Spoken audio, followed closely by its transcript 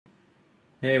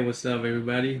Hey, what's up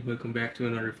everybody? Welcome back to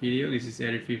another video. This is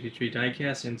Edit 53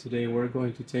 Diecast, and today we're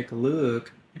going to take a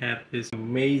look at this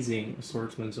amazing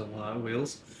assortments of Hot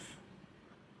Wheels.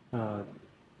 Uh,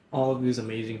 all of these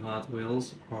amazing Hot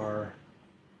Wheels are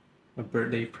a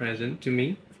birthday present to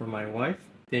me from my wife.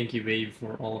 Thank you, babe,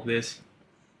 for all of this.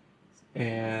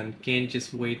 And can't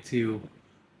just wait to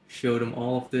show them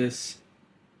all of this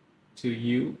to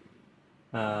you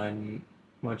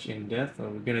much in depth. We're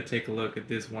gonna take a look at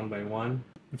this one by one.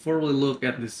 Before we look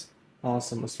at this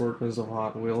awesome assortments of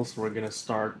Hot Wheels, we're gonna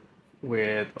start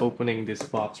with opening this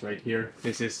box right here.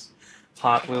 This is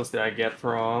Hot Wheels that I get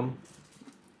from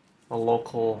a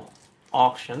local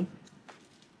auction.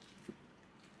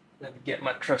 Let me get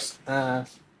my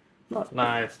not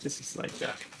knife, this is like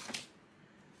a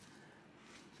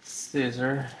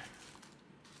scissor.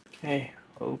 Okay,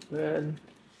 open,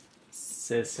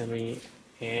 sesame,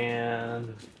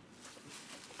 and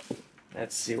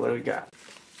let's see what we got.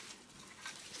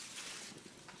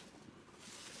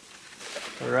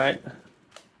 Alright,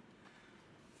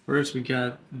 first we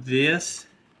got this,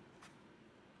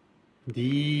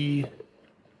 the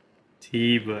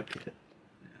tea bucket.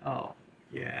 Oh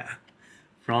yeah,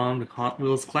 from the Hot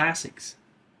Wheels Classics.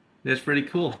 That's pretty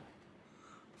cool.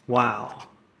 Wow,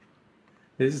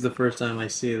 this is the first time I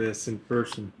see this in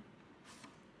person.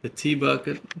 The tea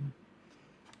bucket.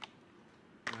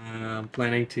 I'm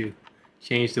planning to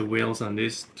change the wheels on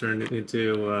this, turn it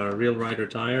into real rider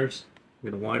tires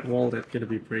with a white wall. That's gonna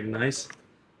be pretty nice.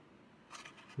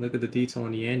 Look at the detail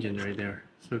on the engine right there,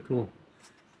 so cool.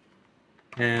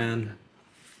 And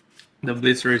the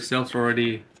blister itself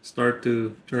already start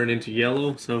to turn into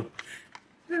yellow, so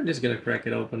I'm just gonna crack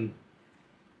it open.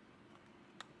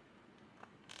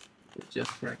 Just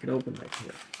crack it open right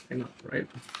here. Enough, right?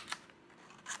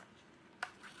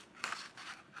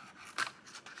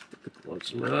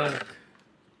 Let's look.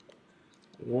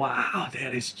 Wow,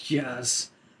 that is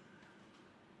just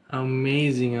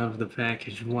amazing out of the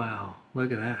package. Wow,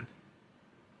 look at that.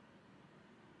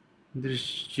 There's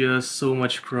just so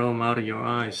much chrome out of your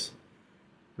eyes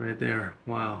right there.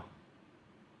 Wow.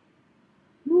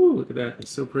 Woo, look at that.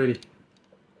 It's so pretty.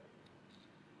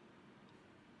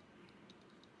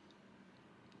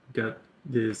 Got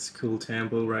this cool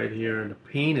tempo right here, and the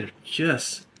paint is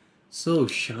just so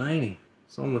shiny.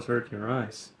 It's almost hurt your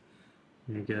eyes.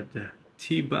 And you got the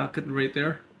tea bucket right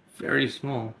there, very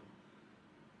small.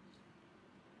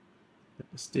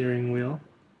 Got the steering wheel.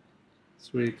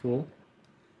 It's really cool.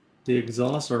 The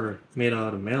exhausts are made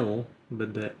out of metal,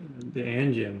 but the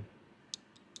engine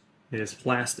is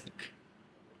plastic.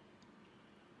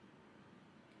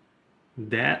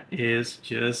 That is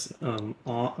just an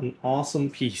awesome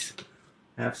piece.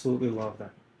 Absolutely love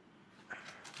that.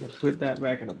 Let's put that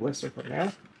back in the blister for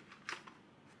now.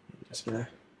 Just gonna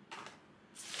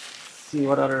see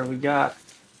what other we got.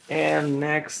 And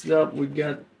next up we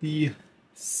got the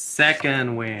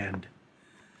second wind.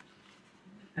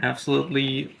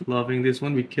 Absolutely loving this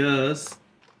one because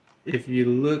if you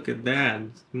look at that,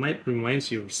 it might remind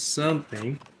you of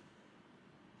something.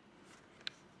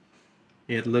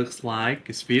 It looks like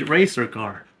a speed racer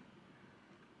car.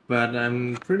 But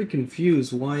I'm pretty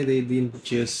confused why they didn't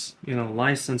just,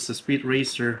 license a speed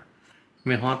racer. I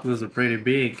mean, Hot Wheels are pretty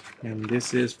big, and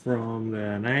this is from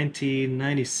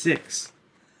 1996.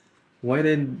 Why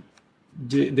didn't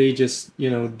they just,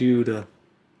 do the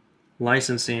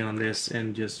licensing on this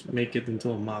and just make it into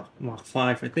a Mach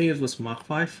 5? I think it was Mach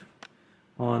 5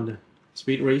 on the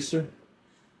speed racer.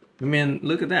 I mean,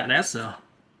 look at that. That's a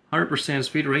 100%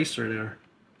 speed racer there.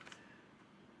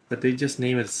 But they just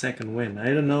name it Second Wind. I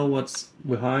don't know what's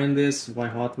behind this, why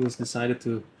Hot Wheels decided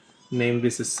to name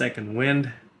this a Second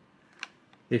Wind.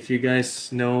 If you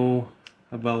guys know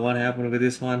about what happened with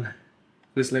this one,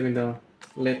 please let me know.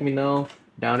 Let me know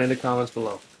down in the comments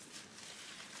below.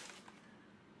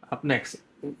 Up next,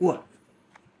 what?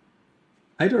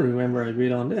 I don't remember I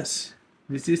read on this.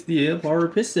 This is the air power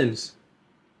pistons.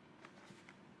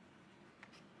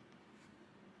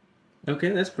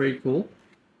 Okay, that's pretty cool.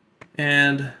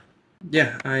 And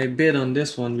yeah, I bid on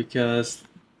this one because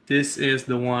this is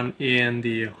the one in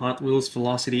the Hot Wheels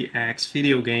Velocity X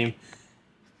video game.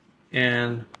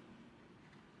 And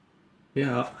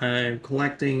yeah, I'm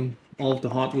collecting all of the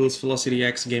Hot Wheels Velocity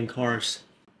X game cars.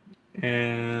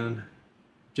 And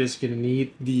just gonna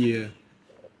need the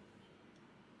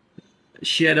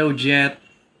Shadow Jet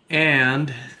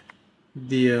and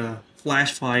the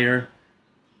Flash Fire.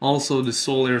 Also the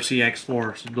Solar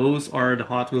CX4. So those are the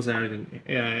Hot Wheels that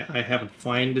I haven't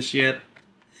found this yet.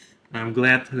 I'm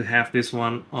glad to have this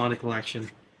one on the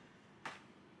collection.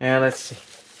 And let's see.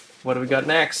 What do we got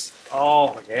next?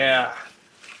 Oh, yeah.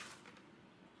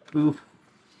 Ooh,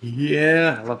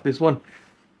 Yeah, I love this one.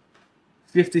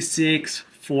 56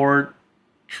 Ford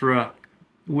truck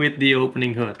with the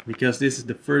opening hood, because this is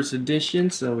the first edition,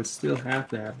 so it still have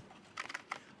that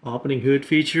opening hood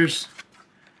features.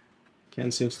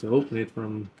 Ken seems to open it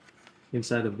from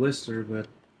inside the blister, but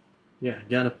yeah,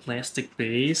 got a plastic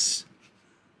base.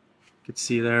 You can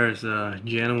see there's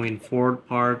genuine Ford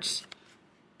parts.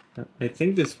 I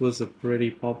think this was a pretty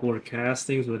popular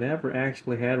castings, but never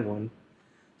actually had one.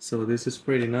 So this is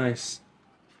pretty nice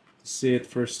to see it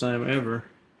first time ever.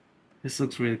 This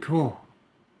looks really cool.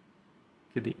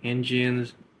 Get the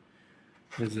engines.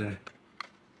 There's the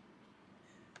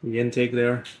intake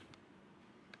there.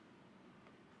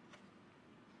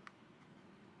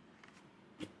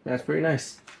 That's pretty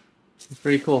nice. It's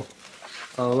pretty cool.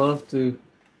 I love to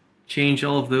change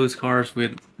all of those cars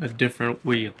with a different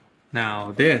wheel.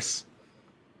 Now this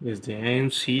is the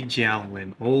AMC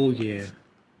Javelin. Oh yeah.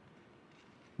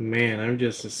 Man, I'm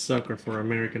just a sucker for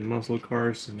American muscle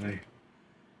cars, and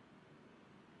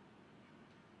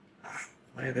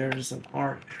there's some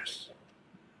art.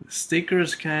 The sticker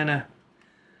is kind of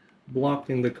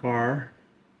blocking the car.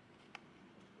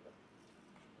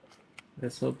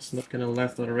 Let's hope it's not gonna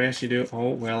left the residue. Oh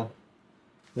well,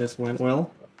 this went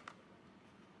well.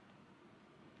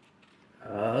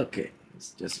 Okay,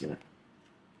 it's just gonna.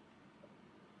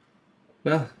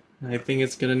 Well, I think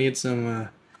it's gonna need some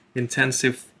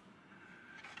intensive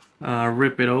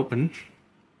rip it open.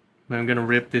 But I'm gonna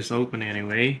rip this open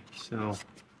anyway, so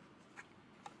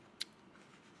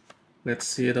let's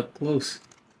see it up close.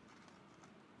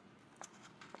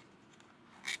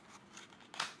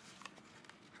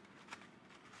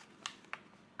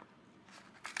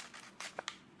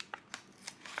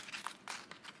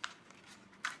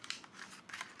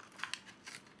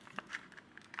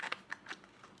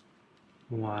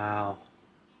 Wow.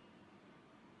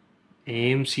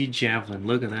 AMC Javelin,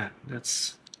 look at that.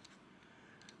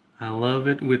 I love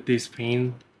it with this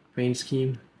paint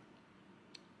scheme.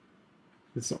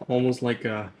 It's almost like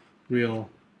a real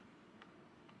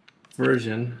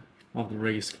version of the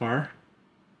race car.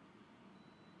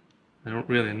 I don't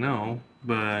really know,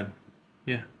 but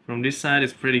yeah, from this side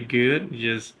it's pretty good.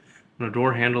 Just on the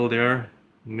door handle there,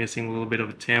 missing a little bit of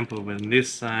a tempo, but on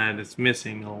this side it's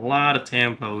missing a lot of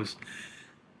tempos,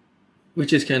 which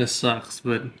just kind of sucks.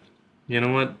 But you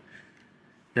know what?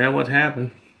 That what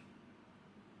happened.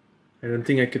 I don't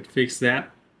think I could fix that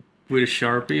with a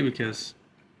Sharpie, because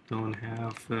I don't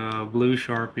have blue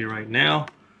Sharpie right now,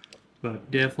 but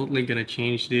definitely gonna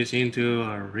change this into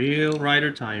a real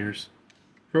rider tires.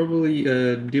 Probably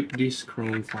dip disc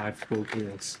chrome 5-spoke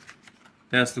wheels.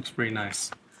 That looks pretty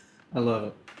nice. I love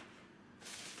it.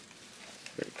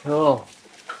 Very cool.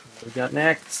 What we got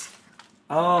next?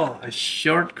 Oh, a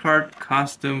shortcut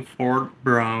custom Ford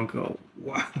Bronco.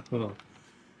 Wow.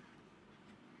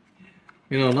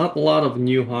 You know, not a lot of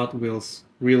new Hot Wheels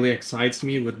really excites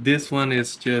me, but this one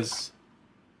is just,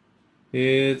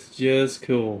 it's just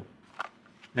cool.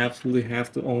 Absolutely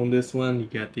have to own this one. You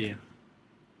got the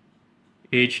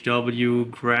HW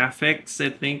graphics, I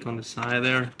think, on the side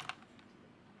there.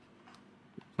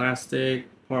 Plastic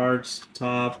parts,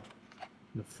 top,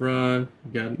 the front.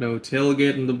 You got no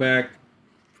tailgate in the back.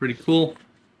 Pretty cool.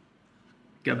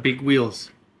 Got big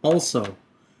wheels. Also,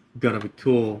 gonna be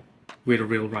cool with the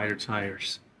real rider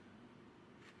tires.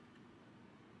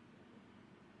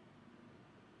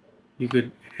 You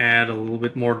could add a little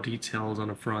bit more details on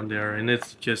the front there, and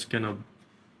it's just gonna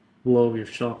blow your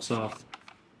shocks off.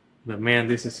 But man,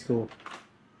 this is cool.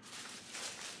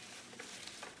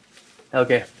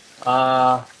 Okay,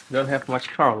 don't have much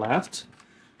car left.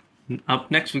 Up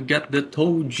next we got the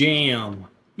Toe Jam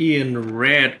in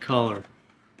red color.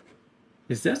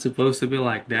 Is that supposed to be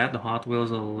like that? The Hot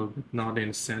Wheels are a little bit not in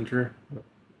the center, but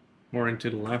more into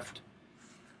the left.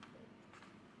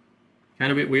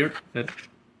 Kind of a bit weird, but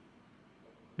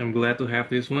I'm glad to have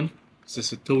this one. This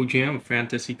is a Toe Jam, a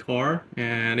fantasy car,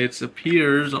 and it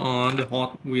appears on the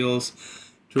Hot Wheels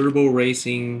Turbo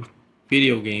Racing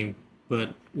video game.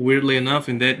 But weirdly enough,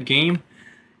 in that game,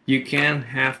 you can't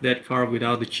have that car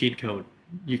without the cheat code.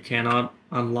 You cannot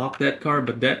unlock that car,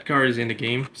 but that car is in the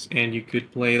game, and you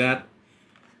could play that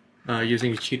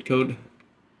using the cheat code.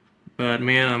 But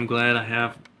man, I'm glad I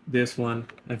have this one.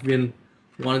 I've been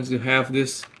wanting to have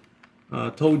this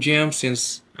Toe Jam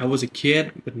since I was a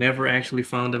kid, but never actually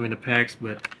found them in the packs.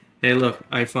 But hey, look,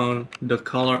 I found the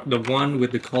color, the one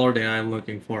with the color that I'm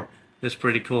looking for. That's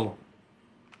pretty cool.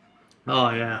 Oh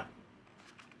yeah,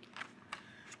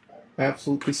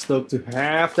 absolutely stoked to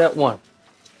have that one.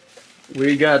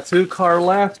 We got 2 cars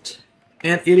left,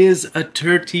 and it is a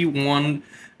 31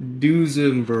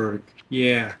 Duesenberg.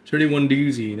 Yeah, 31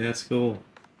 Doozy. That's cool.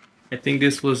 I think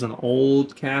this was an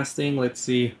old casting. Let's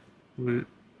see.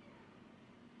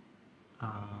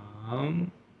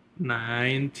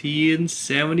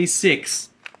 1976.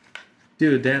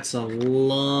 Dude, that's a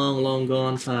long, long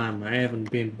gone time. I haven't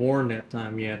been born that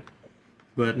time yet.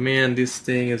 But man, this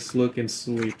thing is looking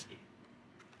sweet.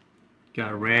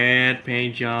 Got red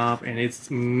paint job and it's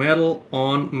metal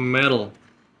on metal.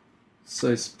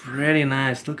 So it's pretty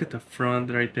nice. Look at the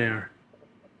front right there.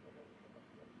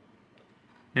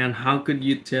 And how could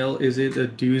you tell is it a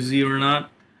doozy or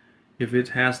not? If it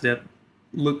has that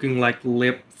looking like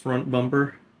lip front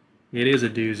bumper, it is a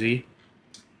doozy.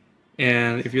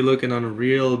 And if you're looking on a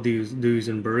real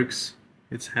Duesenbergs,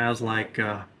 it has like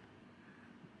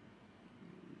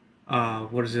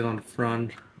what is it on the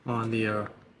front, on the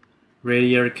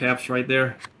radiator caps right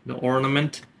there, the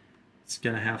ornament. It's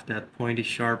gonna have that pointy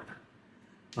sharp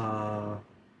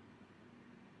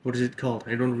what is it called?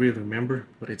 I don't really remember,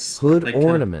 but it's hood like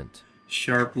ornament,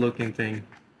 sharp looking thing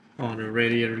on the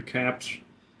radiator caps.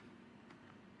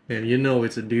 And you know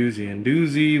it's a doozy, and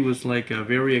doozy was like a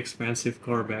very expensive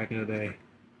car back in the day.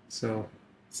 So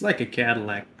it's like a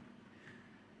Cadillac.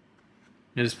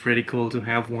 It's pretty cool to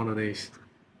have one of these.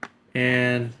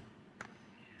 And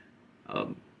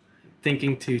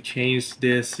thinking to change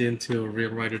this into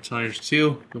real rider tires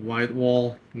too. The white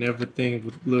wall and everything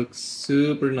would look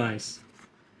super nice.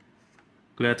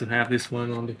 Glad to have this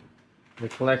one on the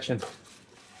collection.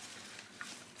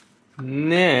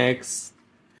 Next,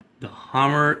 the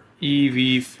Hummer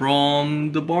EV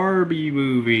from the Barbie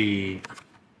movie.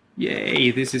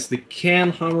 Yay, this is the Ken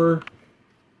Hummer.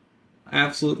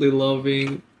 Absolutely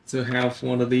loving to have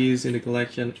one of these in the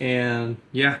collection. And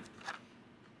yeah,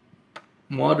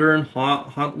 modern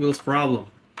Hot Wheels problem.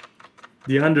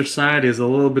 The underside is a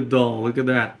little bit dull. Look at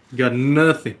that. Got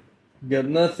nothing. Got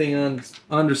nothing on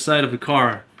underside of the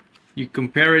car. You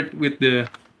compare it with the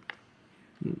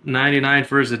 99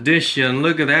 first edition.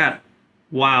 Look at that.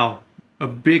 Wow. A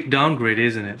big downgrade,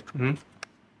 isn't it? What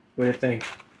do you think?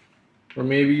 Or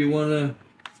maybe you want to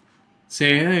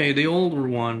say, hey, the older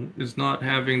one is not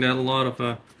having that a lot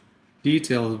of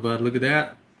details, but look at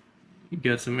that. You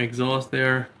got some exhaust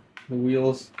there. The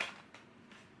wheels.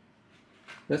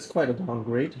 That's quite a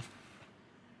downgrade.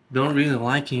 Don't really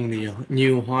liking the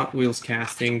new Hot Wheels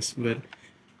castings, but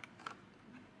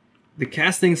the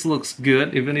castings looks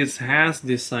good. Even it has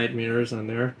these side mirrors on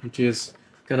there, which is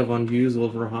kind of unusual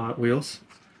for Hot Wheels.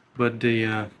 But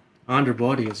the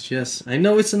underbody is just, I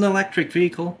know it's an electric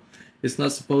vehicle. It's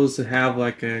not supposed to have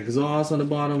like an exhaust on the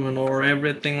bottom and or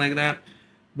everything like that.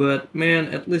 But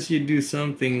man, at least you do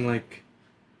something like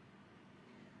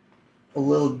a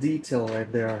little detail right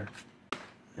there.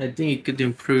 I think it could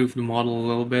improve the model a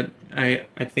little bit. I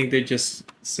think they're just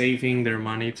saving their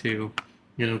money to,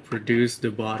 you know, produce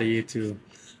the body to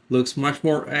looks much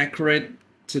more accurate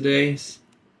today.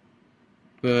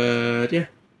 But yeah,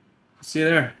 see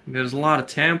there, there's a lot of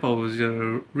tampos.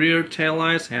 The rear tail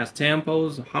lights has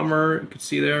tampos. The Hummer, you can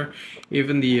see there.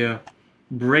 Even the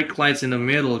brake lights in the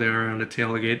middle there on the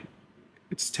tailgate,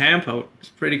 it's tampoed. It's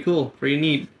pretty cool, pretty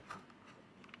neat.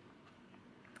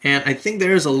 And I think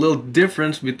there's a little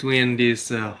difference between this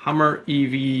Hummer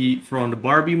EV from the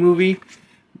Barbie movie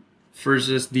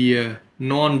versus the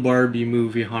non-Barbie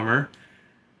movie Hummer.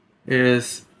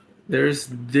 Is there's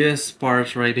this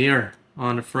part right here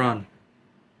on the front,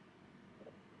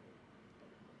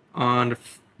 on the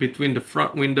between the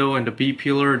front window and the B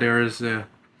pillar. There's the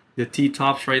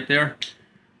T-tops right there.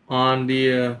 On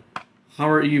the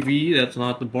Hummer EV, that's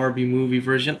not the Barbie movie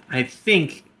version. I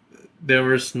think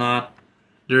there's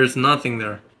nothing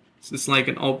there. It's like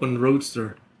an open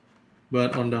roadster.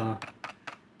 But on the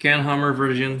Ken Hummer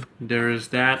version, there is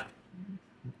that.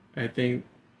 I think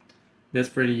that's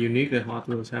pretty unique that Hot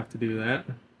Wheels have to do that.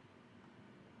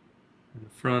 In the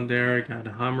front there, got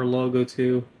the Hummer logo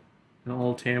too. And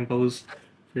all tampos.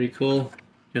 Pretty cool.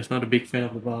 Just not a big fan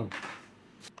of the bottom.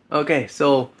 Okay,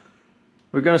 so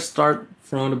we're gonna start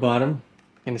from the bottom.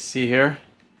 You can see here.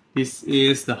 This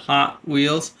is the Hot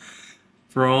Wheels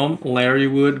from Larry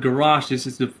Wood Garage. This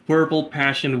is the Purple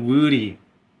Passion Woody.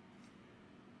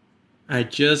 I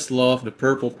just love the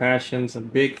Purple Passions. I'm a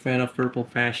big fan of Purple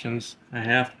Passions. I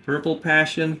have Purple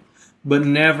Passion, but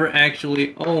never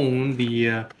actually owned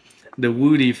the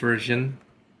Woody version.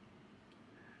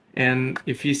 And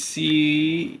if you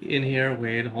see in here,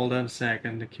 wait, hold on a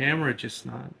second. The camera just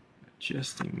not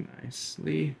adjusting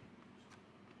nicely.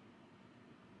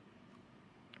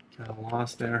 Got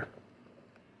lost there.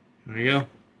 There we go.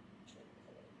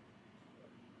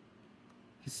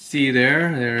 You see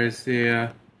there is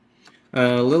the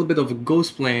a little bit of a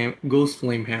ghost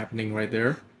flame happening right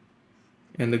there,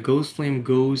 and the ghost flame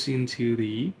goes into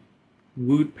the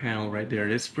wood panel right there.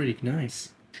 That's pretty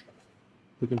nice.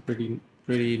 Looking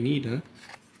pretty neat, huh?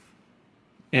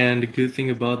 And the good thing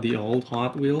about the old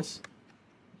Hot Wheels,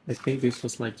 I think this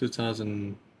was like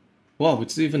 2000. Wow,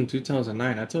 it's even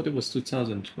 2009. I thought it was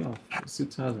 2012. It's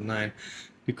 2009.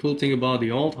 The cool thing about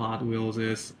the old Hot Wheels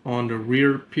is on the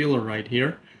rear pillar right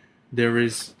here, there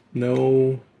is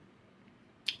no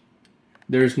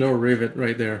there's no rivet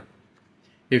right there.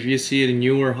 If you see the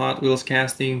newer Hot Wheels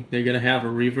casting, they're gonna have a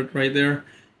rivet right there,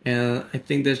 and I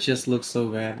think that just looks so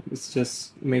bad. It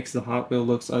just makes the Hot Wheel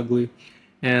looks ugly,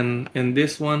 and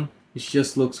this one, it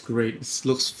just looks great. It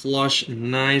looks flush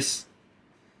and nice.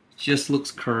 It just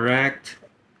looks correct.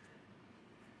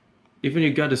 Even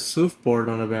you got a surfboard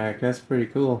on the back. That's pretty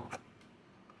cool.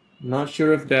 Not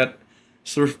sure if that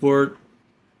surfboard,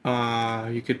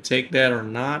 you could take that or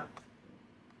not.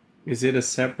 Is it a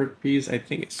separate piece? I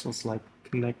think it's just like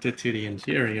connected to the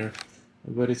interior.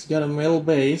 But it's got a metal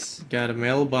base, got a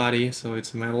metal body, so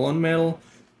it's metal on metal.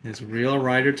 It's real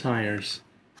rider tires.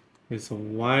 It's a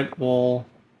white wall,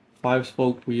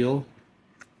 5-spoke wheel.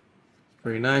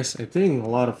 Very nice. I think a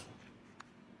lot of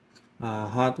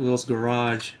Hot Wheels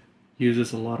garage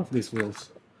uses a lot of these wheels.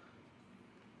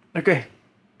 Okay.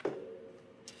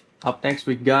 Up next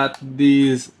we got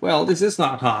these, well, this is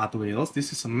not Hot Wheels,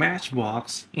 this is a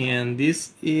Matchbox, and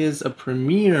this is a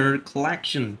Premiere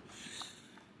collection.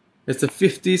 It's a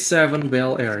 57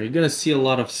 Bel Air. You're gonna see a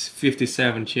lot of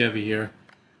 57 Chevy here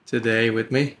today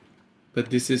with me,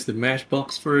 but this is the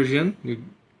Matchbox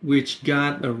version, which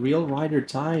got a real rider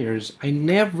tires. I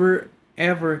never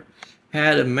ever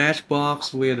had a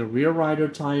Matchbox with a rear rider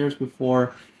tires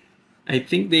before. I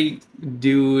think they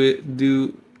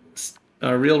do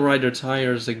real rider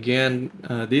tires again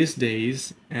these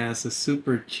days as a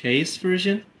super chase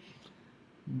version.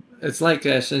 It's like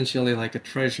essentially like a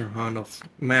treasure hunt of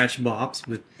Matchbox,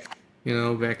 but you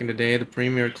know, back in the day, the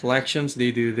Premiere collections,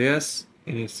 they do this,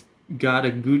 and it's got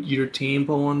a Goodyear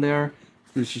tempo on there,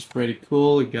 which is pretty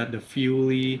cool. It got the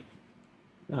Fuelie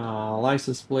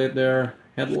license plate there,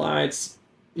 headlights,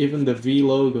 even the V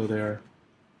logo there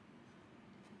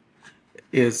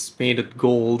is painted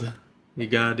gold. You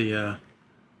got the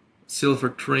silver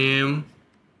trim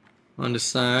on the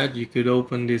side. You could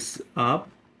open this up,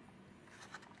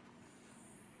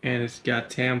 and it's got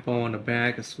tempo on the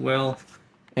back as well.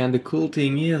 And the cool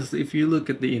thing is, if you look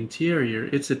at the interior,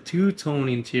 it's a two-tone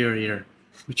interior,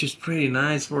 which is pretty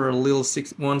nice for a little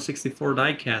 164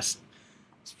 diecast.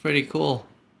 It's pretty cool.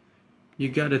 You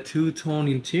got a two-tone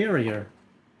interior.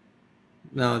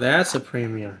 Now that's a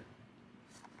Premiere.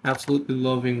 Absolutely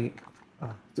loving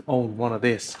to own one of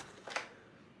these.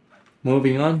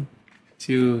 Moving on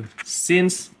to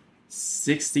since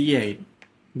 '68.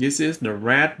 This is the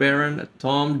Red Baron,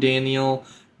 Tom Daniel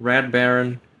Red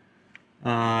Baron.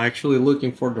 Actually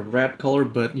looking for the red color,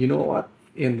 but you know what?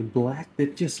 In the black,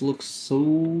 it just looks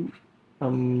so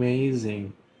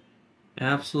amazing.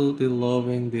 Absolutely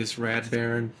loving this Red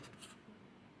Baron.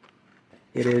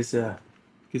 It is you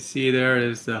can see there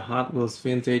is the Hot Wheels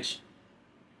Vintage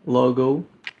logo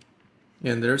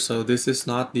in there. So this is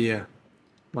not the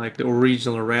like the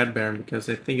original Red Baron, because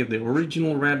I think if the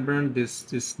original Red Baron,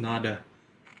 this is not a,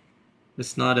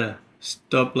 it's not a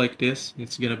stub like this.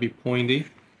 It's gonna be pointy.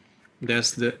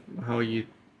 That's the how you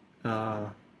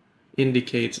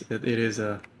indicate that it is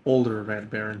a older Red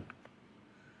Baron.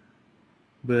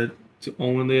 But to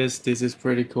own this is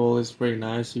pretty cool. It's pretty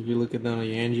nice. If you look at the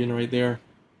engine right there,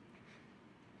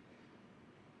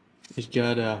 it's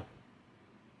got a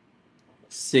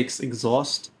 6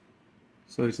 exhaust,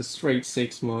 so it's a straight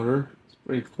 6 motor. It's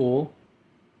pretty cool.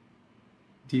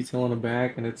 Detail on the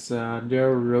back, and it's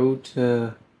their road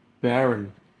to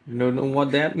Baron. I don't know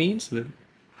what that means, but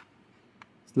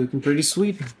it's looking pretty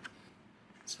sweet.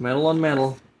 It's metal on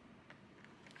metal.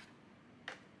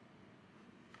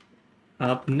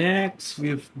 Up next,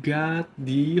 we've got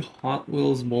the Hot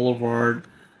Wheels Boulevard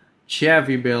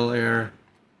Chevy Bel Air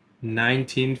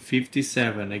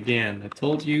 1957. Again, I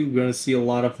told you we're gonna see a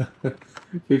lot of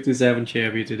 57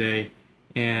 Chevy today,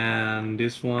 and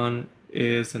this one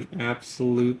is an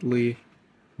absolutely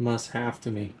must-have to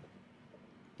me.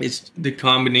 It's the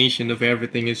combination of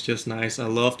everything is just nice. I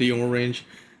love the orange.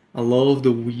 I love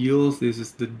the wheels. This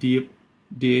is the deep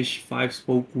dish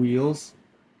 5-spoke wheels,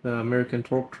 the American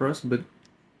Torque Trust. But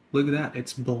look at that,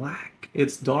 it's black,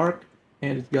 it's dark,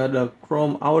 and it's got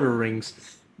chrome outer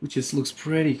rings, which just looks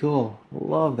pretty cool.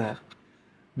 Love that.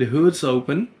 The hood's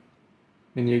open,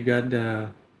 and you got the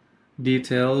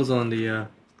details on the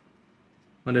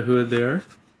hood there.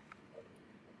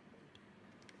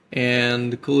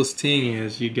 And the coolest thing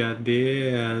is you got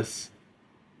this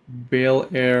Bel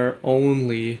Air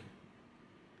only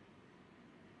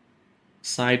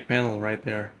side panel right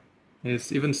there.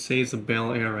 It even says the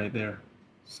Bel Air right there.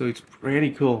 So it's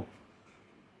pretty cool.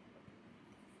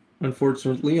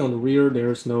 Unfortunately, on the rear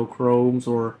there's no chromes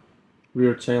or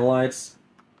rear tail lights,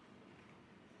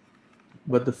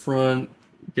 but the front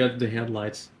got the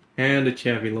headlights and the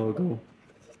Chevy logo.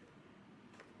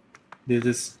 This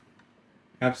is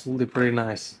absolutely pretty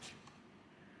nice.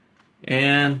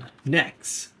 And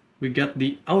next, we got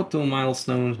the Auto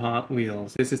Milestone Hot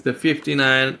Wheels. This is the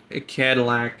 59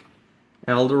 Cadillac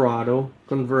Eldorado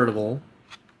convertible.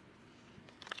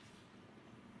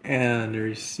 And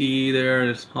you see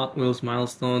there's Hot Wheels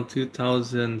Milestone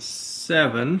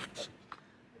 2007.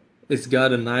 It's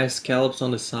got a nice scallops on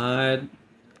the side.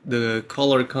 The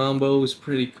color combo is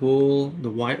pretty cool. The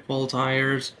white wall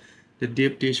tires, the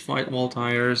deep dish white wall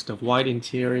tires, the white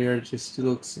interior just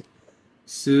looks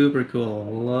super cool.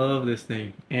 Love this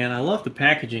thing. And I love the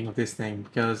packaging of this thing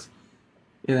because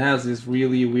it has this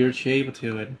really weird shape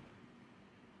to it.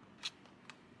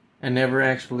 I never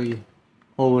actually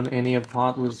owned any of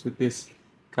Hot Wheels with this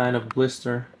kind of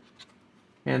blister.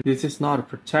 And this is not a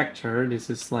protector, this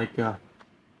is like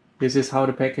this is how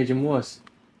the packaging was.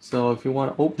 So if you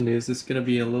want to open this, it's gonna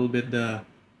be a little bit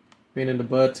pain in the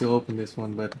butt to open this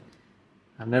one, but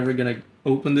I'm never gonna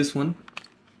open this one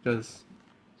because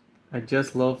I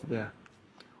just love the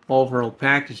overall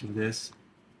package of this.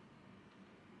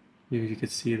 You can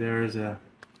see there's a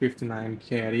 59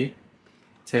 Caddy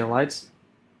taillights.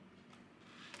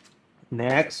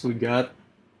 Next we got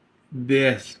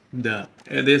this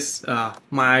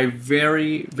my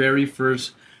very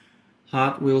first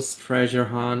Hot Wheels treasure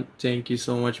hunt. Thank you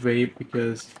so much, babe,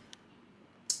 because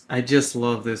I just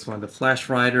love this one, the Flash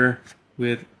Rider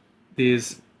with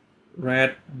these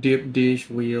red deep dish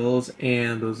wheels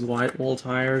and those white wall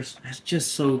tires. That's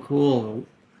just so cool.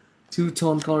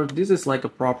 Two-tone color. This is like a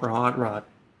proper hot rod.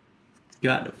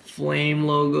 Got the flame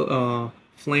logo,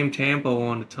 flame tampo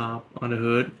on the top, on the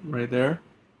hood right there,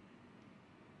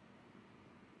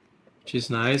 which is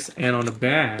nice. And on the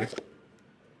back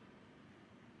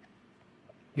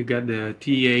you got the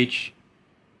TH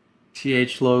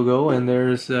logo, and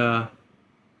there's I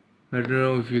don't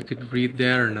know if you could read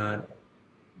that or not,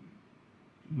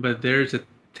 but there's a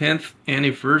 10th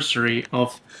anniversary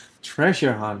of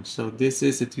Treasure Hunt. So this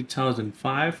is a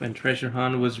 2005, and Treasure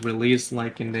Hunt was released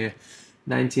like in the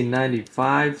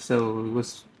 1995. So it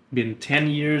was been 10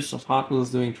 years of Hot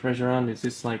Wheels doing Treasure Hunt. This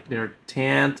is like their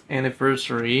 10th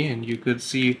anniversary, and you could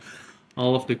see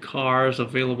all of the cars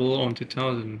available on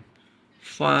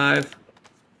 2005.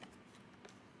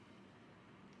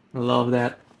 I love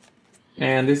that.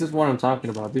 And this is what I'm talking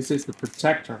about. This is the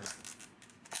protector.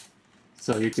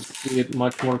 So you can see it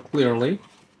much more clearly.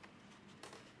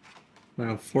 Well,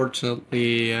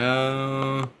 unfortunately,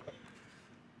 the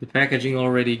packaging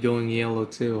already going yellow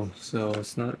too. So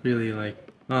it's not really like...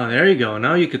 Oh, there you go.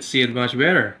 Now you could see it much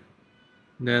better.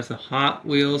 There's a Hot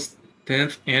Wheels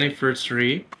 10th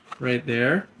anniversary right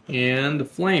there. And the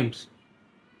flames,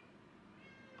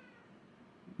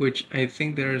 which I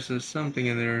think there's something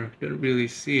in there. You can't really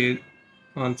see it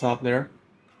on top there.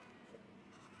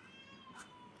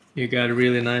 You got a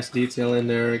really nice detail in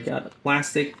there. You got a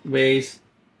plastic base.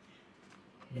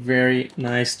 Very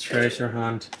nice treasure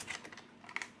hunt.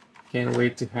 Can't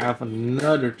wait to have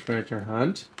another treasure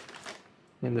hunt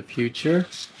in the future.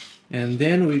 And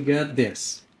then we got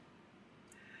this.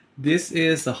 This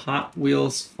is the Hot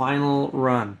Wheels Final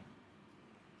Run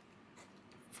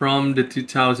from the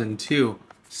 2002.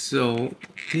 So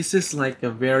this is like a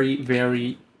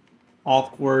very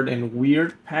awkward and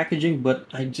weird packaging, but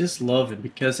I just love it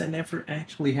because I never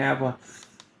actually have a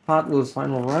Hot Wheels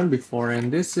Final Run before,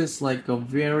 and this is like a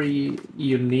very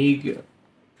unique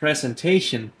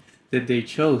presentation that they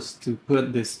chose to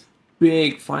put this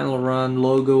big Final Run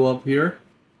logo up here.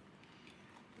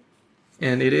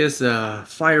 And it is a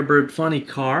Firebird funny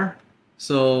car.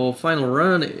 So Final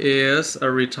Run is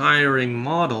a retiring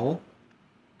model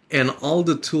and all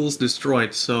the tools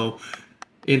destroyed. So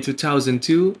in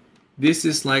 2002, this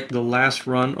is like the last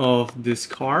run of this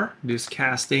car, this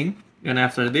casting, and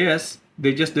after this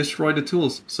they just destroy the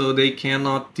tools, so they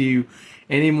cannot do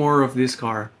any more of this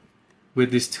car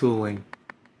with this tooling.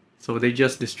 So they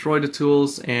just destroy the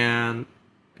tools, and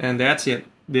that's it.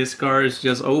 This car is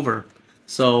just over.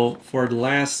 So for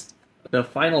the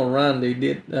final run, they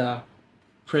did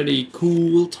pretty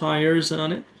cool tires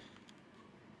on it.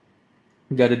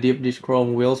 Got a deep dish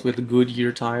chrome wheels with the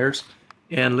Goodyear tires.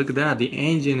 And look at that, the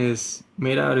engine is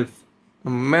made out of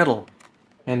metal.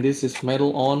 And this is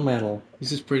metal on metal.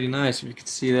 This is pretty nice. If you can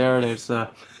see there's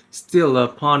still a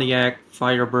Pontiac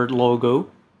Firebird logo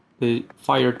the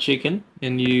fire chicken,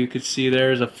 and you could see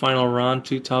there's a final run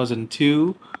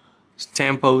 2002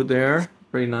 stampo there,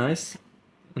 very nice.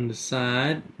 On the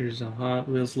side there's a Hot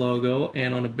Wheels logo,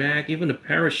 and on the back even the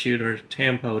parachute or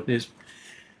tampo.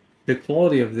 The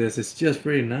quality of this is just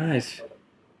very nice.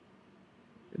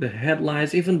 The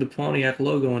headlights, even the Pontiac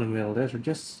logo in the middle, that's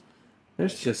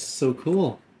just so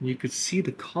cool. You could see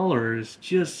the colors,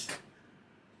 just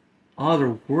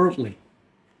otherworldly.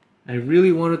 I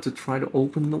really wanted to try to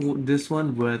open this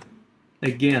one, but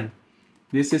again,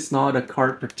 this is not a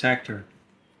card protector.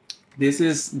 This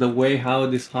is the way how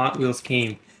this Hot Wheels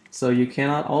came. So you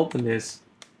cannot open this.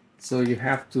 So you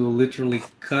have to literally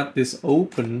cut this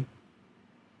open.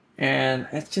 And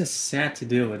it's just sad to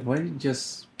do it. Why don't you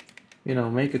just,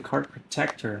 make a card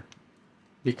protector?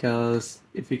 Because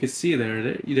if you could see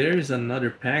there is another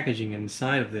packaging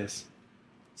inside of this.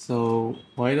 So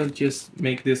why don't just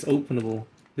make this openable,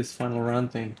 this final run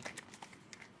thing,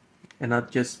 and not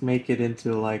just make it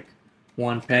into like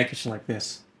one package like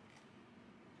this,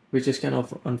 which is kind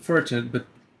of unfortunate, but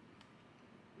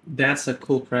that's a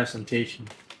cool presentation.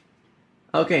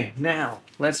 Okay, now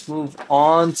let's move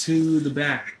on to the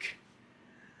back.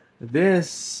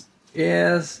 This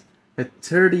is the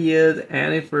 30th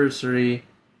anniversary.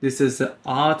 This is the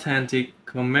authentic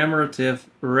commemorative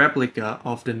replica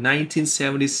of the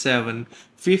 1977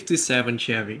 57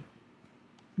 Chevy.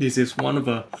 This is one of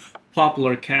a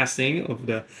popular casting of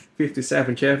the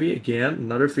 57 Chevy. Again,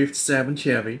 another 57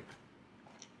 Chevy.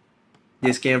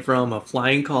 This came from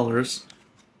Flying Colors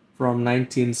from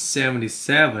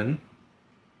 1977,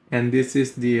 and this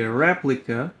is the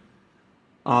replica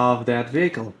of that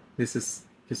vehicle. This is,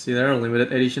 you see there,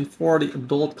 limited edition for the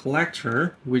adult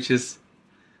collector, which is,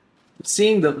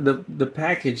 seeing the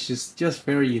package is just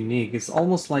very unique. It's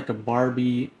almost like a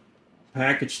Barbie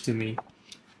package to me,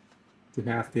 to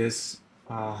have this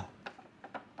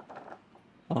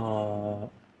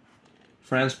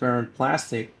transparent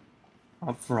plastic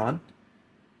up front.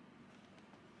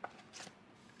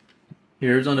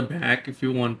 Here's on the back. If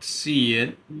you want to see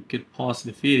it, you could pause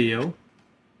the video.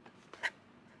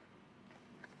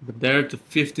 But there's the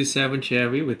 57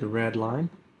 Chevy with the red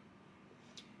line.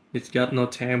 It's got no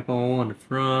tampon on the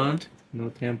front,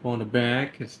 no tampon on the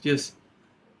back. It's just,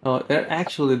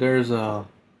 actually there's a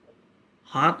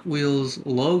Hot Wheels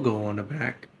logo on the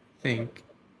back, I think.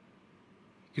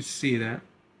 You can see that.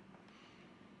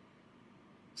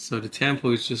 So the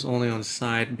tampon is just only on the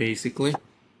side, basically.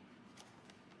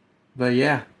 But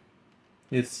yeah,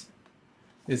 it's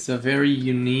a very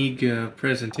unique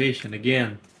presentation.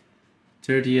 Again,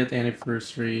 30th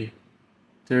anniversary,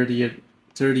 30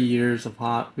 years of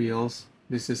Hot Wheels.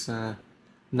 This is a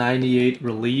 98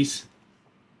 release.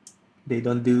 They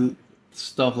don't do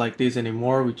stuff like this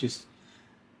anymore, which is,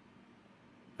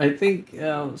 I think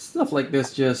stuff like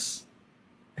this just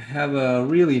have a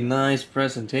really nice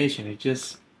presentation. It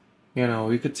just,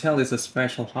 you could tell it's a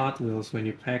special Hot Wheels when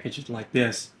you package it like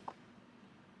this.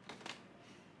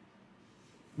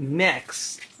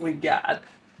 Next, we got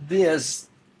this,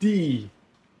 the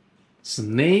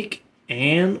snake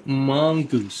and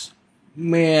mongoose.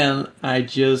 Man, I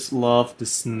just love the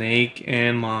snake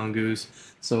and mongoose.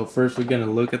 So first we're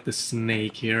gonna look at the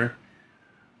snake here.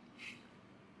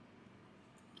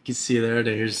 You can see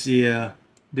there's the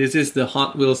this is the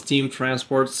Hot Wheels Team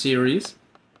Transport series,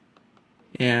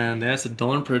 and that's a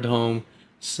Dawn Prudhomme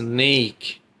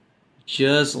snake.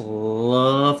 Just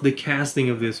love the casting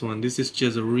of this one. This is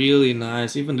just really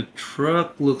nice. Even the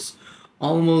truck looks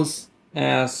almost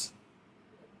as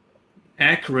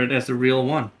accurate as the real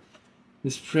one.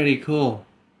 It's pretty cool,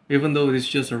 even though it's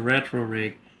just a retro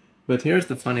rig. But here's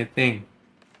the funny thing.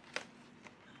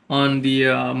 On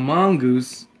the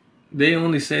mongoose, they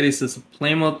only say this is a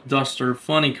Plymouth Duster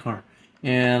funny car,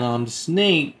 and on the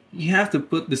snake, you have to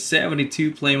put the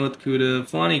 72 Plymouth Cuda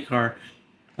funny car.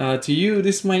 To you,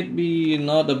 this might be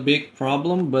not a big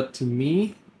problem, but to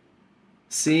me,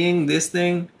 seeing this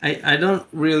thing, I don't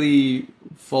really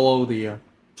follow the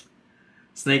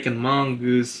snake and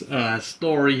mongoose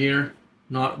story here.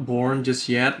 Not born just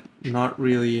yet. Not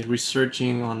really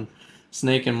researching on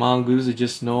snake and mongoose. I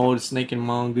just know the snake and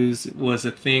mongoose was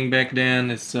a thing back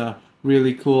then. It's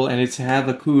really cool, and it's have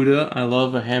a Cuda. I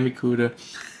love a Hemi Cuda,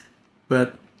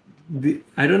 but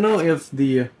I don't know if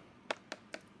the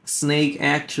snake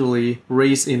actually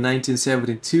raced in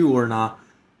 1972 or not,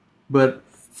 but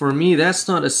for me that's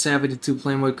not a 72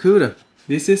 Plymouth Cuda.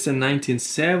 This is a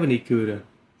 1970 Cuda.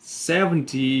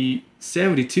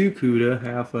 72 Cuda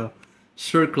have a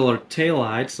circular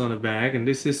taillights on the back, and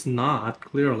this is not,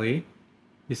 clearly.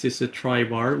 This is a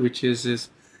tri-bar, which is this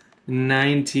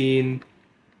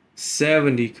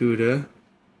 1970 Cuda.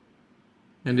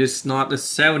 And this is not the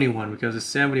 71 because the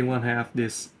 71 have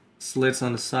this slits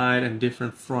on the side and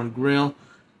different front grille.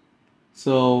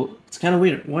 So it's kind of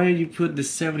weird. Why did you put the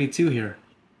 72 here?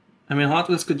 I mean, Hot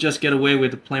Wheels could just get away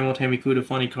with the Plymouth Hemi-Cuda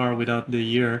funny car without the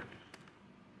year.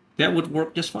 That would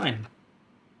work just fine.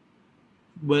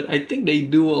 But I think they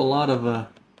do a lot of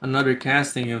another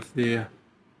casting of the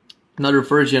another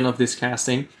version of this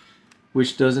casting,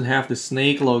 which doesn't have the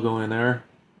snake logo in there.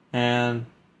 And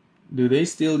do they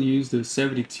still use the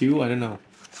 72? I don't know.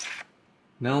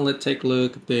 Now let's take a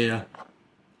look at the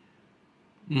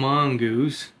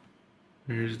mongoose.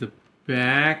 There's the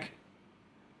back.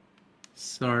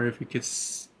 Sorry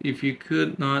if you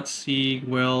could not see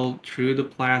well through the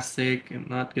plastic. I'm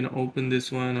not gonna open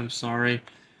this one. I'm sorry.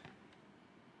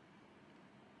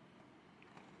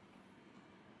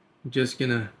 I'm just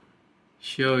gonna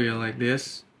show you like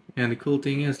this. And the cool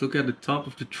thing is, look at the top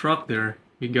of the truck there.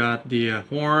 You got the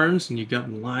horns and you got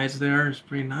the lights there. It's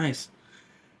pretty nice.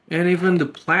 And even the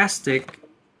plastic,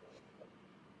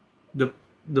 the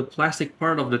plastic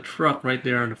part of the truck right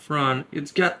there in the front,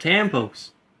 it's got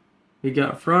tampos. You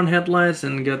got front headlights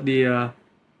and got the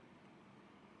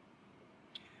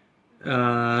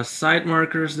side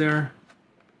markers there,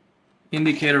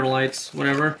 indicator lights,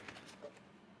 whatever.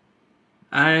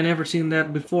 I never seen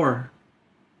that before.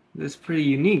 That's pretty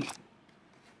unique.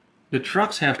 The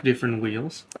trucks have different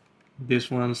wheels.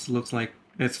 This one looks like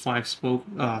it's 5 spoke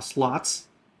slots.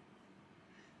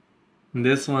 And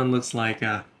this one looks like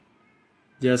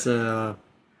just old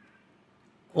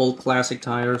classic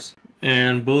tires.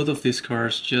 And both of these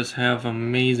cars just have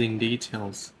amazing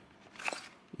details.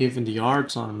 Even the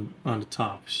arts on the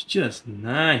top is just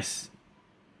nice.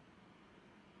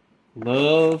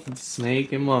 Love the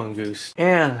snake and mongoose.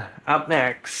 And up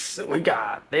next, we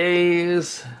got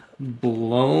this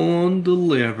blown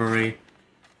delivery.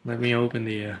 Let me open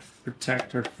the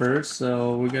protector first,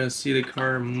 so we're gonna see the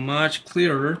car much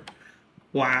clearer.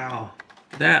 Wow,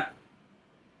 that's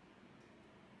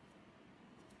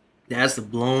the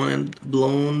blown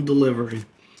delivery.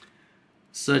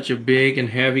 Such a big and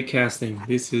heavy casting.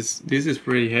 This is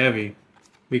pretty heavy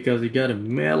because you got a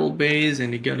metal base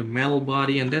and you got a metal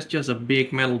body, and that's just a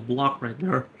big metal block right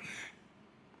there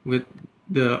with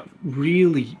the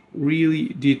really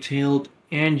detailed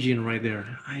engine right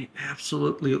there. I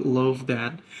absolutely love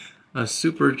that. A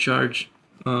supercharged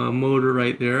motor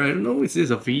right there. I don't know if this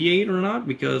is a V8 or not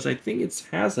because I think it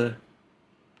has a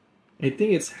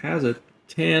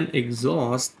 10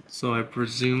 exhaust, so I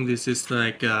presume this is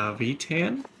like a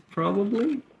V10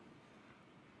 probably.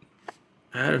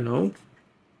 I don't know,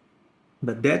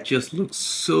 but that just looks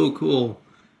so cool.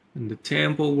 And the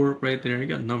tempo work right there. I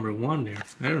got number 1 there.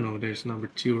 I don't know if there's number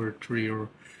 2 or 3 or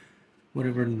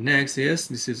whatever the next is.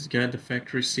 This is got the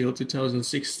factory seal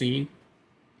 2016.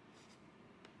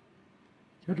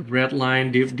 Got the red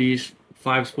line diff dish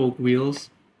 5-spoke wheels,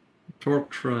 torque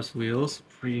truss wheels,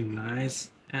 pretty nice.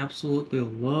 Absolutely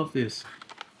love this.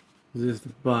 This is the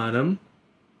bottom.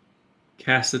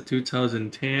 Casted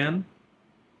 2010.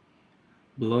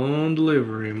 Blown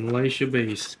delivery, Malaysia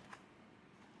based.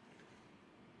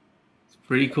 It's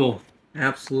pretty cool.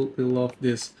 Absolutely love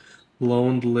this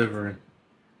blown delivery.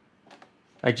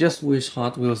 I just wish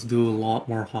Hot Wheels do a lot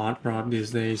more hot rod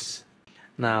these days.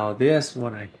 Now this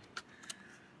one,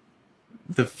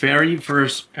 the very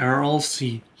first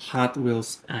RLC Hot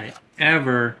Wheels I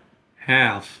ever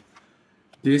have.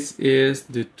 This is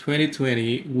the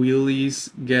 2020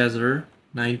 Willys Gazzer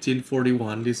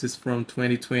 1941. This is from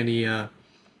 2020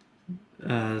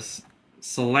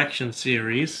 selection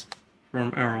series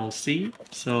from RLC.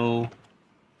 So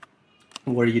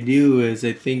what you do is,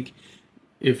 I think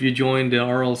if you join the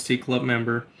RLC club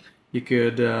member, you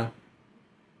could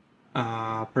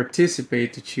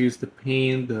participate to choose the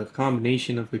paint, the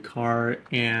combination of the car,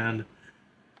 and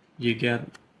you get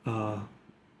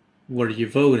what are you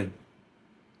voting.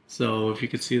 So if you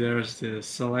could see, there's the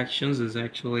selections. There's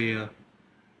actually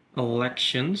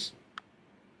elections.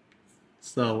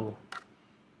 So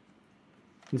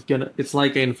it's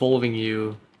like involving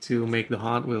you to make the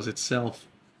Hot Wheels itself.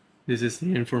 This is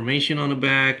the information on the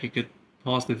back. You could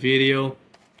pause the video.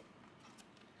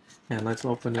 And let's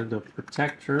open the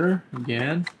protector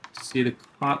again to see the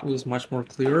Hot Wheels much more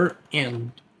clearer.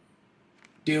 And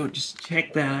dude, just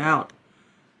check that out.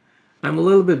 I'm a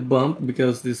little bit bumped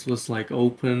because this was like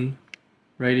open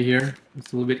right here.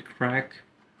 It's a little bit crack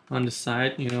on the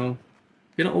side, you know. I'm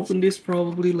gonna open this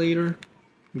probably later.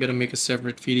 I'm gonna make a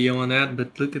separate video on that,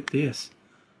 but look at this.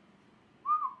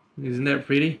 Isn't that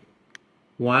pretty?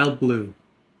 Wild blue.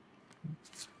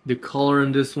 The color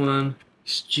in this one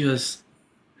is just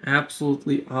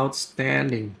absolutely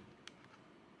outstanding.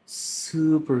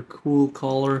 Super cool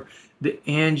color. The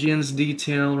engine's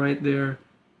detail right there.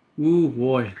 Ooh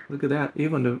boy, look at that.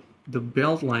 Even the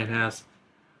belt line has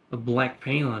a black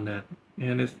paint on that,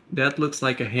 and that looks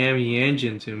like a Hemi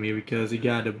engine to me because you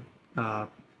got a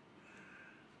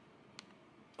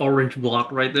orange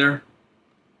block right there.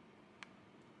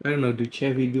 I don't know, do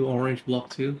Chevy do orange block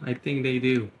too? I think they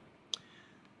do.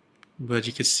 But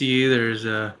you can see there's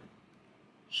a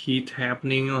heat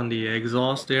happening on the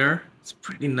exhaust there. It's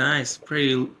pretty nice,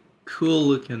 pretty cool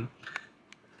looking.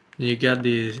 You got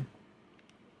the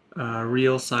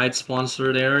real side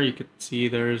sponsor there. You can see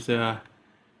there's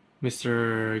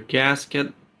Mr.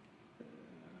 Gasket,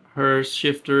 her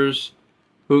shifters,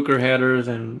 hooker headers,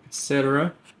 and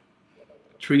etc.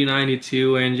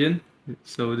 392 engine.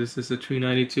 So this is a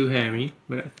 392 Hemi,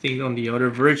 but I think on the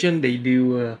other version they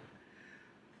do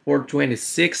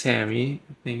 426 Hemi.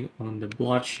 I think on the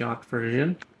Bloodshot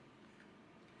version.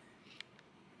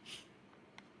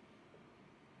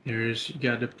 There's, you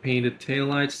got the painted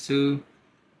taillights too.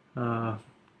 And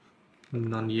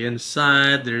on the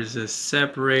inside there's a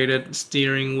separated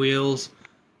steering wheels.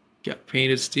 Got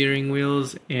painted steering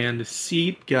wheels, and the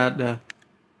seat got the,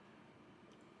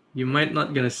 you might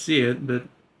not gonna see it, but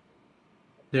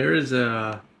there is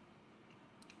a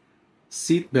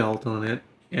seat belt on it,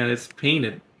 and it's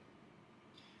painted.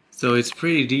 So it's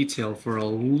pretty detailed for a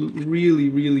really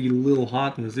little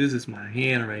Hot Wheels. This is my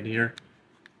hand right here.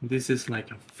 This is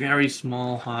like a very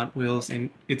small Hot Wheels, and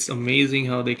it's amazing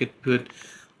how they could put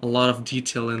a lot of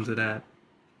detail into that.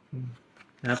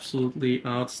 Absolutely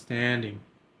outstanding.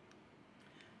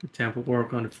 The temple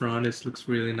work on the front, this looks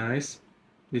really nice.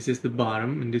 This is the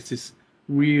bottom, and this is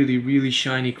really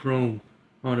shiny chrome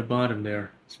on the bottom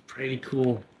there. It's pretty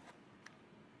cool.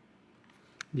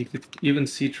 You could even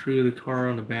see through the car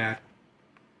on the back.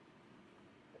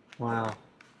 Wow.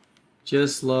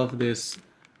 Just love this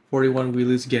 41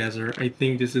 Wheelies Gazzer. I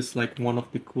think this is like one of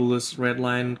the coolest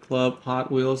Redline Club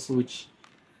Hot Wheels, which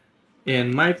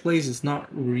in my place is not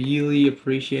really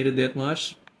appreciated that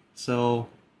much. So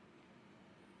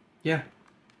yeah,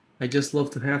 I just love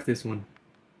to have this one.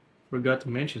 Forgot to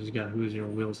mention it's got Who's Your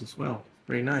Wheels as well.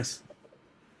 Very nice.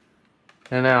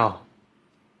 And now,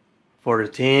 for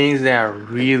the things that I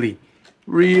really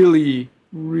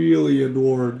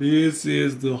adore, this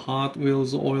is the Hot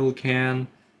Wheels Oil Can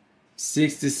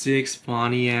 66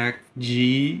 Pontiac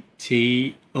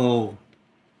GTO.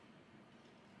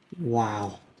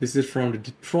 Wow. This is from the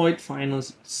Detroit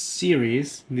Finals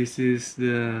series. This is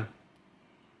the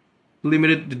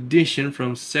limited edition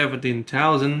from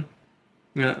 17,000.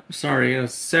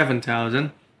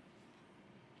 7,000.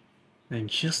 And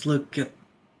just look at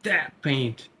that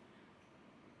paint.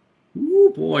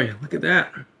 Ooh boy, look at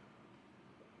that.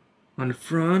 On the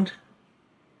front,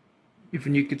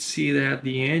 even you could see that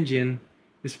the engine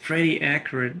is pretty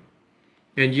accurate.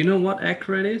 And you know what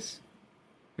accurate is?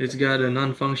 It's got a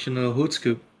non-functional hood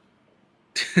scoop.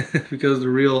 Because the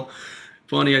real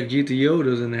Pontiac GTO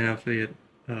doesn't have it,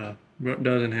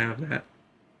 doesn't have that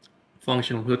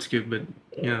functional hood scoop, but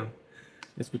you know,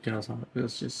 it's because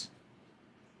it's just.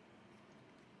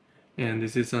 And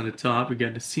this is on the top. We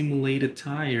got the simulated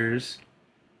tires,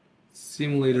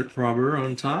 simulated rubber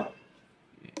on top,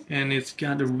 and it's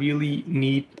got a really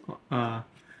neat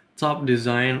top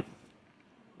design,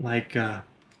 like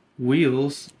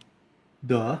wheels,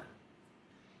 duh.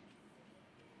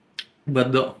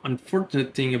 But the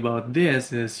unfortunate thing about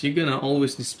this is you're gonna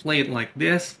always display it like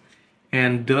this,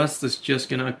 and dust is just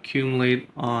gonna accumulate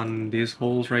on these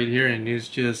holes right here, and it's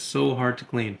just so hard to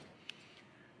clean.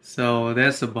 So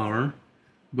that's a bummer.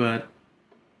 But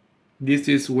this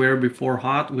is where before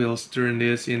Hot Wheels turned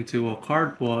this into a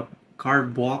card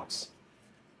box,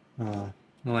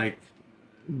 like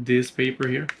this paper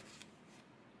here.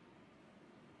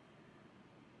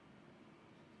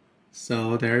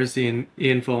 So there's the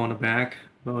info on the back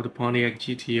about the Pontiac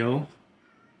GTO.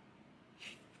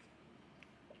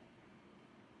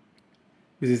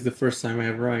 This is the first time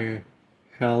ever I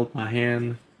held my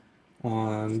hand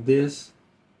on this.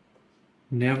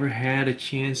 Never had a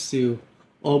chance to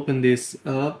open this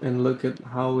up and look at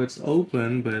how it's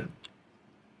open, but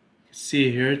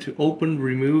see here, to open,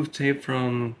 remove tape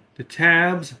from the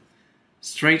tabs,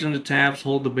 straighten the tabs,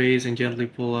 hold the base, and gently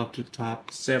pull up to the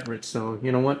top separate. So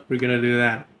you know what, we're gonna do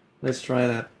that. Let's try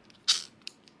that.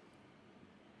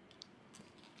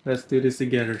 Let's do this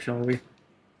together, shall we?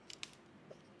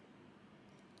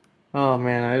 Oh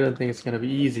man, I don't think it's gonna be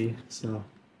easy. So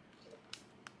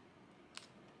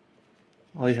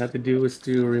all you have to do is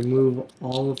to remove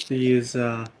all of these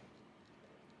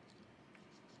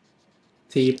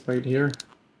tape right here.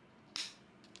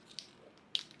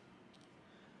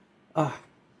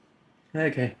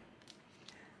 Okay.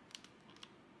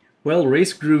 Well,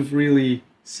 Race Groove really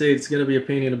said it's gonna be a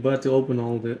pain in the butt to open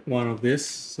one of this,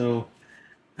 so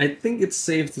I think it's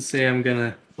safe to say I'm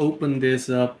gonna open this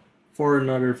up for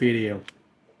another video.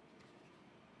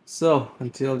 So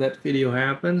until that video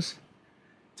happens,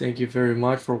 thank you very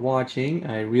much for watching.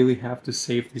 I really have to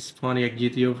save this Pontiac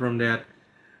GTO from that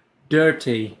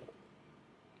dirty,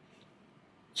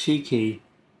 cheeky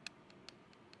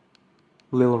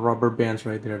little rubber bands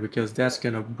right there, because that's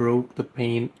gonna broke the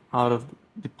paint out of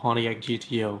the Pontiac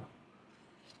GTO,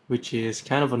 which is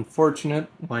kind of unfortunate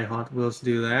why Hot Wheels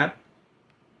do that,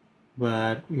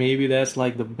 but maybe that's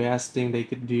like the best thing they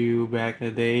could do back in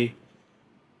the day.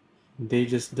 They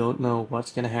just don't know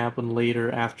what's gonna happen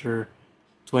later after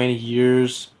 20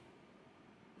 years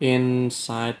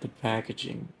inside the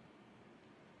packaging.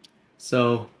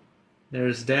 So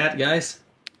there's that, guys.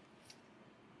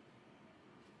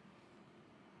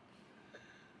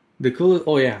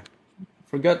 Oh yeah,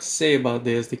 forgot to say about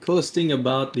this. The coolest thing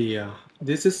about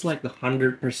this is like the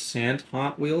 100%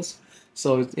 Hot Wheels.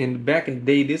 So in back in the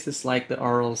day, this is like the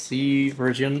RLC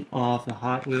version of the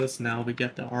Hot Wheels. Now we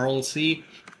get the RLC,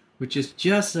 which is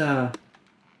just a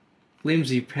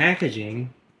flimsy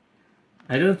packaging.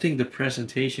 I don't think the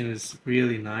presentation is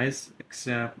really nice,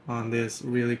 except on this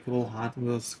really cool Hot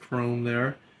Wheels chrome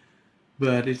there.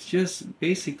 But it's just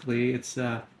basically it's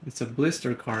a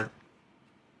blister card,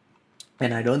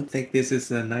 and I don't think this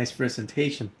is a nice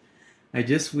presentation. I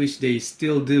just wish they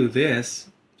still do this,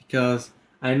 because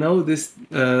I know this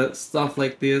stuff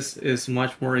like this is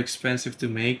much more expensive to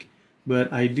make,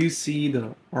 but I do see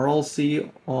the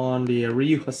RLC on the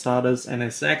Ryu Hosada's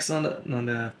NSX on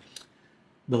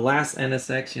the last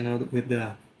NSX, you know, with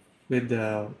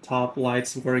the top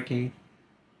lights working.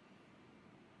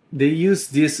 They use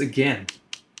this again,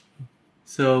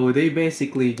 so they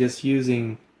basically just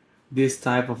using this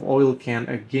type of oil can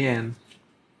again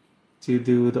to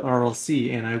do the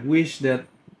RLC, and I wish that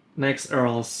next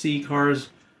RLC cars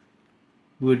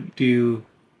would do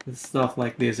stuff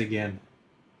like this again,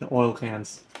 the oil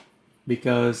cans,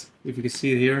 because if you can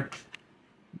see here,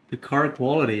 the car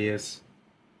quality is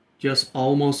just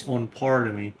almost on par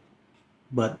to me.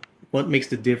 But what makes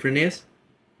the difference is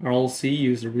RLC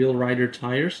use the real rider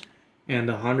tires, and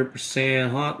the 100%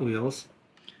 Hot Wheels,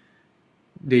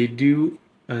 they do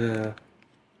a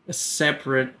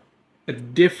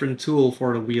different tool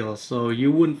for the wheels. So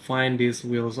you wouldn't find these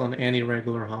wheels on any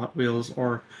regular Hot Wheels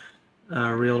or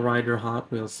real rider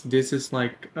Hot Wheels. This is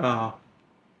like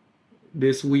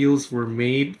these wheels were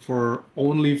made for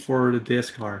only for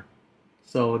this car.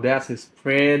 So that is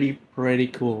pretty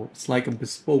cool. It's like a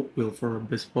bespoke wheel for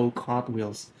bespoke Hot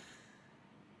Wheels.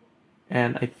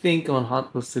 And I think on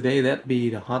Hot Wheels today, that'd be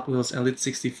the Hot Wheels Elite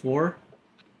 64.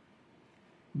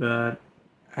 But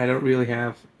I don't really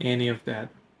have any of that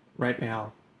right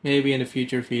now. Maybe in a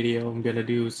future video I'm gonna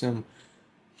do some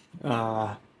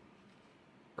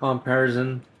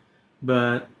comparison.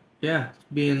 But yeah, it's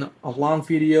been a long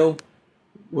video.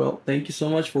 Well, thank you so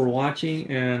much for watching,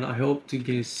 and I hope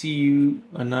to see you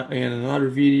in another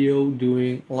video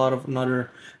doing a lot of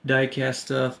another diecast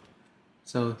stuff.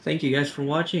 So thank you guys for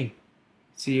watching.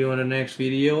 See you on the next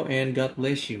video, and God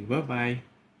bless you. Bye bye.